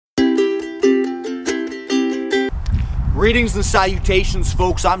Greetings and salutations,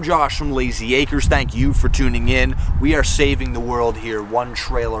 folks. I'm Josh from Layzee Acres. Thank you for tuning in. We are saving the world here, one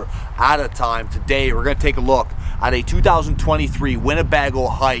trailer at a time. Today, we're going to take a look at a 2023 Winnebago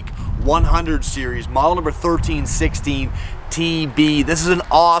Hike 100 series, model number 1316TB. This is an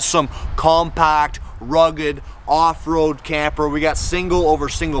awesome, compact, rugged, off-road camper. We got single over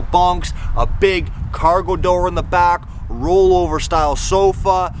single bunks, a big cargo door in the back, rollover style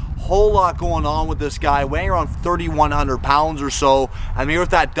sofa. Whole lot going on with this guy, weighing around 3,100 pounds or so. I'm here with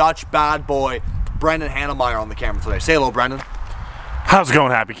that Dutch bad boy, Brendan Hannemeyer, on the camera today. Say hello, Brendan. How's it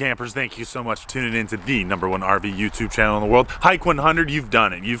going, happy campers? Thank you so much for tuning in to the #1 RV YouTube channel in the world. Hike 100, you've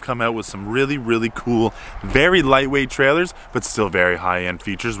done it. You've come out with some really, really cool, very lightweight trailers, but still very high-end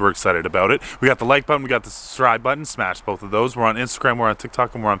features. We're excited about it. We got the like button, we got the subscribe button. Smash both of those. We're on Instagram, we're on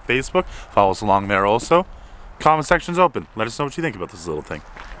TikTok, and we're on Facebook. Follow us along there also. Comment section's open. Let us know what you think about this little thing.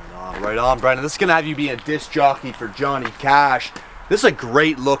 Right on, Brendan. This is going to have you be a disc jockey for Johnny Cash. This is a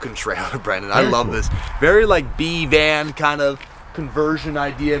great looking trailer, Brendan. I love this. Very like B-van kind of conversion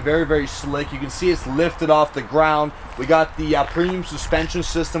idea. Very, very slick. You can see it's lifted off the ground. We got the premium suspension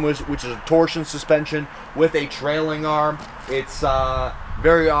system, which is a torsion suspension with a trailing arm. It's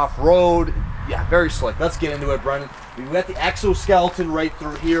very off-road. Yeah, very slick. Let's get into it, Brendan. We've got the exoskeleton right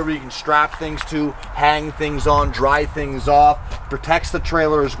through here where you can strap things to, hang things on, dry things off. Protects the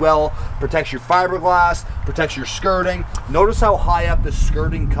trailer as well. Protects your fiberglass, protects your skirting. Notice how high up the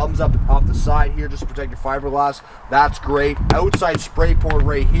skirting comes up off the side here just to protect your fiberglass. That's great. Outside spray port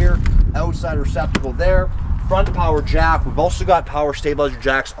right here. Outside receptacle there. Front power jack. We've also got power stabilizer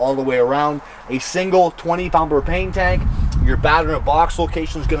jacks all the way around. A single 20-pound propane tank. Your battery in a box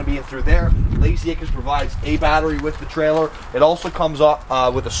location is going to be in through there. Layzee Acres provides a battery with the trailer. It also comes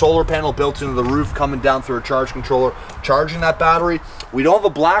up with a solar panel built into the roof coming down through a charge controller, charging that battery. We don't have a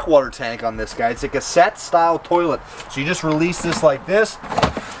black water tank on this guy. It's a cassette style toilet. So you just release this like this,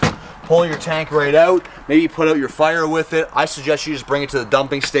 pull your tank right out, maybe put out your fire with it. I suggest you just bring it to the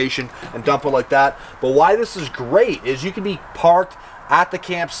dumping station and dump it like that. But why this is great is you can be parked at the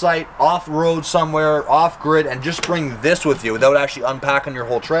campsite, off-road somewhere, off-grid, and just bring this with you without actually unpacking your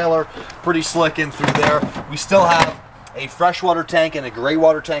whole trailer. Pretty slick in through there. We still have a freshwater tank and a gray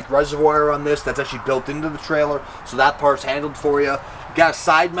water tank reservoir on this that's actually built into the trailer, so that part's handled for you. You got a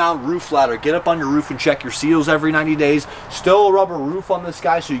side mount roof ladder. Get up on your roof and check your seals every 90 days. Still a rubber roof on this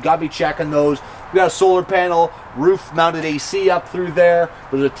guy, so you gotta be checking those. We got a solar panel, roof mounted AC up through there.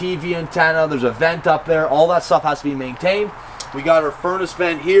 There's a TV antenna, there's a vent up there. All that stuff has to be maintained. We got our furnace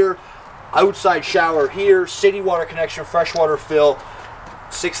vent here, outside shower here, city water connection, freshwater fill,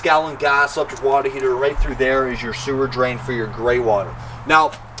 6-gallon gas, electric water heater. Right through there is your sewer drain for your gray water.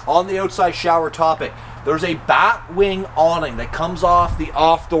 Now, on the outside shower topic, there's a bat wing awning that comes off the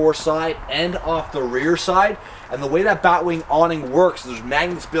off-door side and off the rear side. And the way that bat wing awning works, there's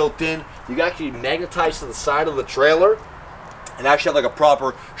magnets built in. You can actually magnetize to the side of the trailer and actually have like a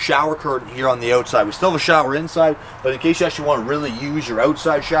proper shower curtain here on the outside. We still have a shower inside, but in case you actually want to really use your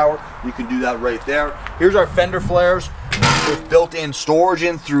outside shower, you can do that right there. Here's our fender flares with built-in storage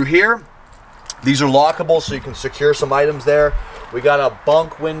in through here. These are lockable, so you can secure some items there. We got a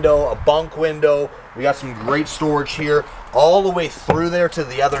bunk window, a bunk window. We got some great storage here all the way through there to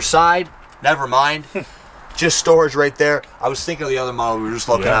the other side. Never mind. Just storage right there. I was thinking of the other model we were just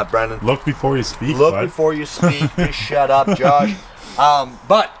looking at, Brendan. Look before you speak, Look before you speak. Just shut up, Josh.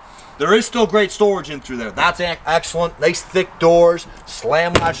 But there is still great storage in through there. That's excellent. Nice thick doors,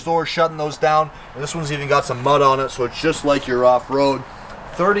 slam latch doors, shutting those down. And this one's even got some mud on it, so it's just like you're off-road.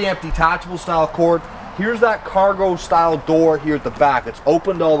 30 amp detachable style cord. Here's that cargo style door here at the back. It's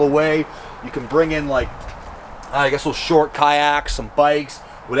opened all the way. You can bring in like, I guess those short kayaks, some bikes,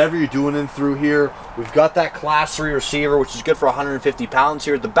 whatever you're doing in through here. We've got that class 3 receiver, which is good for 150 pounds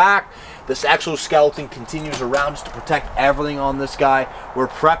here at the back. This exoskeleton continues around just to protect everything on this guy. We're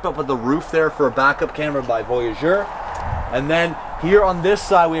prepped up with the roof there for a backup camera by Voyageur. And then here on this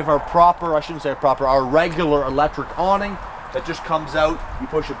side, we have our proper, I shouldn't say proper, our regular electric awning that just comes out. You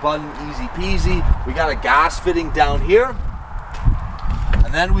push a button, easy peasy. We got a gas fitting down here.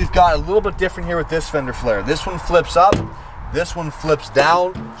 And then we've got a little bit different here with this fender flare. This one flips up. This one flips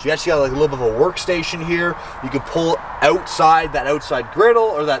down, so you actually got like a little bit of a workstation here. You can pull outside that outside griddle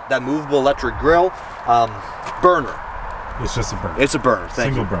or that movable electric grill. Burner. It's just a burner. It's a burner,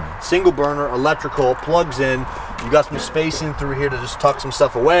 thank you. Burner. Single burner, electrical, plugs in. You got some space in through here to just tuck some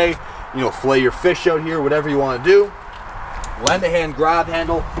stuff away. You know, fillet your fish out here, whatever you want to do. Lend a hand grab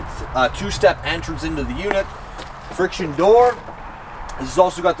handle, 2-step entrance into the unit. Friction door. This has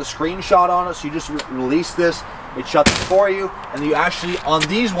also got the screenshot on it, so you just release this. It shuts it for you, and you actually, on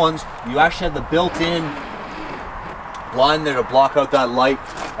these ones, you actually have the built-in blind there to block out that light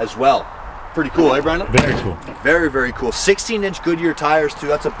as well. Pretty cool, eh, Brendan? Very cool. Very, very cool. 16-inch Goodyear tires too.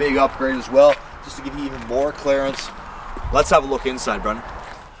 That's a big upgrade as well, just to give you even more clearance. Let's have a look inside, Brendan.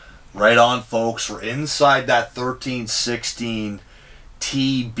 Right on, folks. We're inside that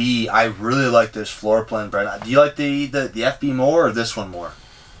 1316TB. I really like this floor plan, Brendan. Do you like the FB more or this one more?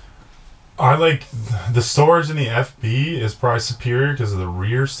 I like the storage in the FB is probably superior because of the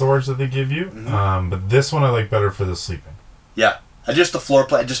rear storage that they give you. But this one I like better for the sleeping. Yeah. And just the floor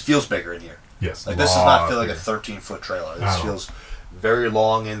plan, it just feels bigger in here. Yes. Like, this does not feel like a 13-foot trailer. This feels very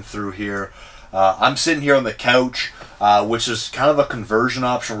long in through here. I'm sitting here on the couch, which is kind of a conversion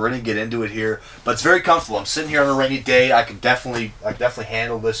option. We're going to get into it here, but it's very comfortable. I'm sitting here on a rainy day. I can definitely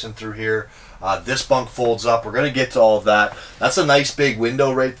handle this in through here. This bunk folds up. We're going to get to all of that. That's a nice big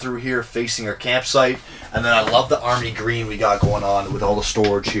window right through here facing our campsite. And then I love the army green we got going on with all the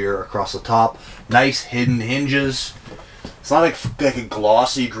storage here across the top. Nice hidden hinges. It's not like a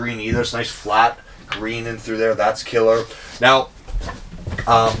glossy green either. It's nice flat green in through there. That's killer. Now,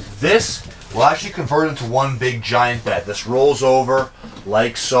 this will actually convert into one big giant bed. This rolls over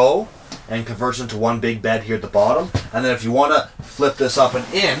like so and converts into one big bed here at the bottom. And then if you want to flip this up and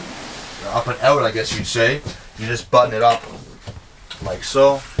in, or up and out I guess you'd say, you just button it up like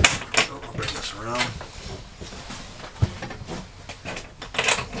so. I'll bring this around.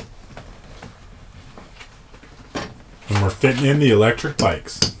 And we're fitting in the electric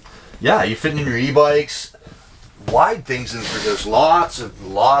bikes. Yeah, you're fitting in your e-bikes. Wide things in there. There's lots and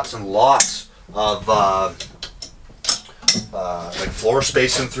lots and lots of like floor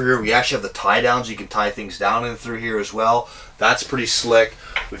space in through here. We actually have the tie downs. You can tie things down in through here as well. That's pretty slick.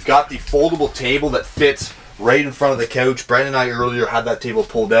 We've got the foldable table that fits right in front of the couch. Brendan and I earlier had that table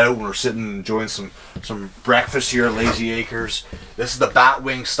pulled out when we were sitting enjoying some breakfast here at Layzee Acres. This is the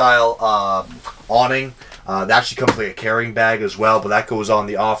Batwing style awning. That actually comes with like a carrying bag as well, but that goes on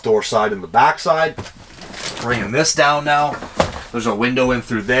the off-door side and the back side. Bringing this down now. There's a window in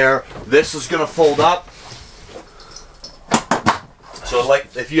through there. This is going to fold up. So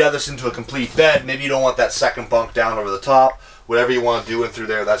like if you have this into a complete bed, maybe you don't want that second bunk down over the top. Whatever you want to do in through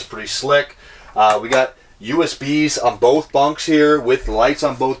there, that's pretty slick. We got USBs on both bunks here with lights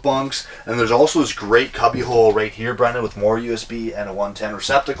on both bunks. And there's also this great cubby hole right here, Brendan, with more USB and a 110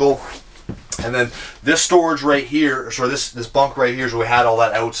 receptacle. And then this storage right here, sorry, this bunk right here is where we had all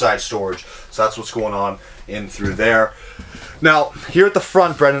that outside storage. So that's what's going on in through there. Now, here at the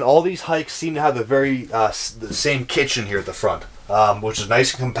front, Brendan, all these hikes seem to have the very the same kitchen here at the front, which is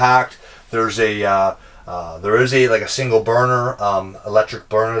nice and compact. There's a there is a like a single burner electric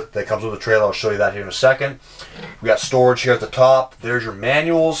burner that comes with the trailer. I'll show you that here in a second. We got storage here at the top. There's your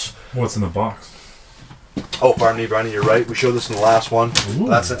manuals. What's in the box? Oh, pardon me, Brendan, you're right. We showed this in the last one. Ooh.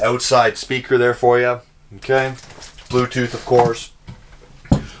 That's an outside speaker there for you. Okay. Bluetooth, of course.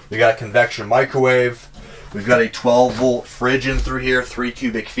 We got a convection microwave. We've got a 12-volt fridge in through here, 3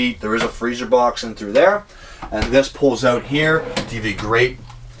 cubic feet. There is a freezer box in through there. And this pulls out here to give you great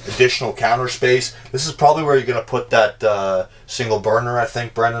additional counter space. This is probably where you're going to put that single burner, I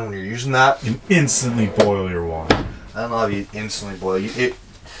think, Brendan, when you're using that. You instantly boil your water. I don't know if you instantly boil.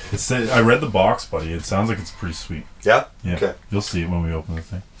 I read the box, buddy. It sounds like it's pretty sweet. Yeah? Yeah. Okay. You'll see it when we open the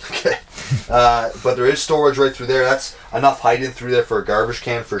thing. Okay. But there is storage right through there. That's enough height in through there for a garbage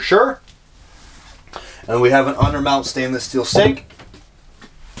can for sure. And we have an undermount stainless steel sink,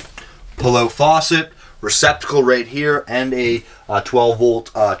 pull-out faucet, receptacle right here, and a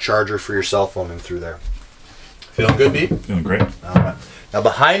 12-volt charger for your cell phone in through there. Feeling good, B? Feeling great. All right. Now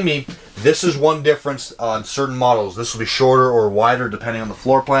behind me, this is one difference on certain models. This will be shorter or wider depending on the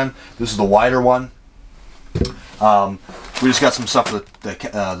floor plan. This is the wider one. We just got some stuff for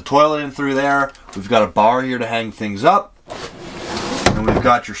the toilet in through there. We've got a bar here to hang things up. And we've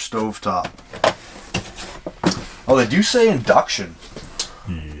got your stovetop. Oh, they do say induction.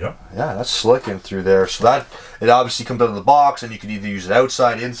 Yep. Yeah, that's slick in through there. So that, it obviously comes out of the box, and you can either use it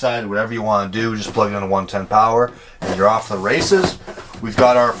outside, inside, whatever you want to do. Just plug it in a 110 power, and you're off the races. We've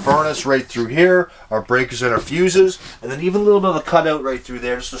got our furnace right through here, our breakers and our fuses, and then even a little bit of a cutout right through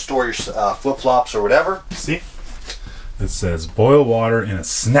there just to store your flip-flops or whatever. See? It says boil water in a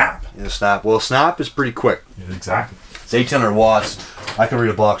snap. In a snap. Well, a snap is pretty quick. Yeah, exactly. It's 1800 watts. I can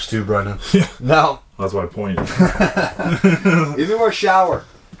read a box too, Brendan. Yeah. Now, that's why I pointed. even our shower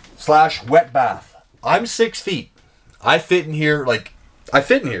 / wet bath. I'm 6 feet. I fit in here like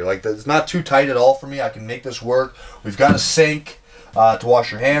it's not too tight at all for me. I can make this work. We've got a sink to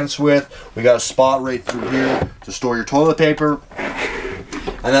wash your hands with. We got a spot right through here to store your toilet paper.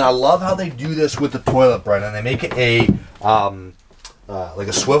 And then I love how they do this with the toilet, Brendan. They make it a like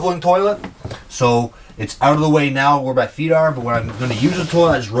a swiveling toilet. So It's out of the way now where my feet are, but when I'm going to use the toilet,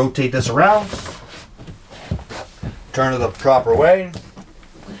 I just rotate this around, turn it the proper way, and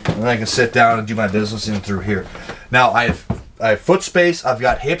then I can sit down and do my business in through here. Now I have foot space, I've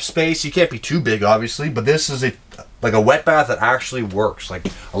got hip space. You can't be too big, obviously, but this is like a wet bath that actually works. Like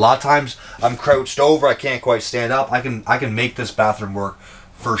a lot of times I'm crouched over, I can't quite stand up. I can make this bathroom work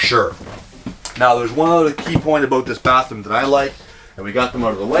for sure. Now there's one other key point about this bathroom that I like, and we got them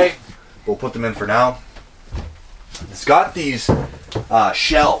out of the way. We'll put them in for now. It's got these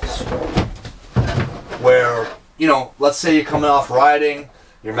shelves where, you know, let's say you're coming off riding,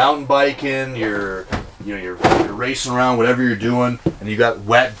 you're mountain biking, you're racing around, whatever you're doing, and you got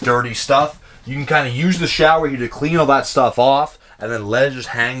wet, dirty stuff. You can kind of use the shower here to clean all that stuff off, and then let it just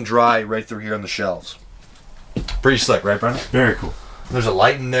hang dry right through here on the shelves. Pretty slick, right, Brendan? Very cool. There's a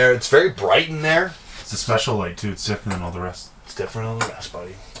light in there. It's very bright in there. It's a special light too. It's different than all the rest. It's different than the rest,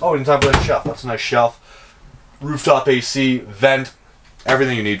 buddy. Oh, we can talk about the shelf. That's a nice shelf. Rooftop AC, vent,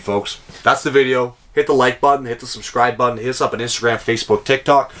 everything you need, folks. That's the video. Hit the like button, hit the subscribe button, hit us up on Instagram, Facebook,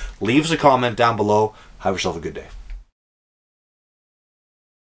 TikTok. Leave us a comment down below. Have yourself a good day.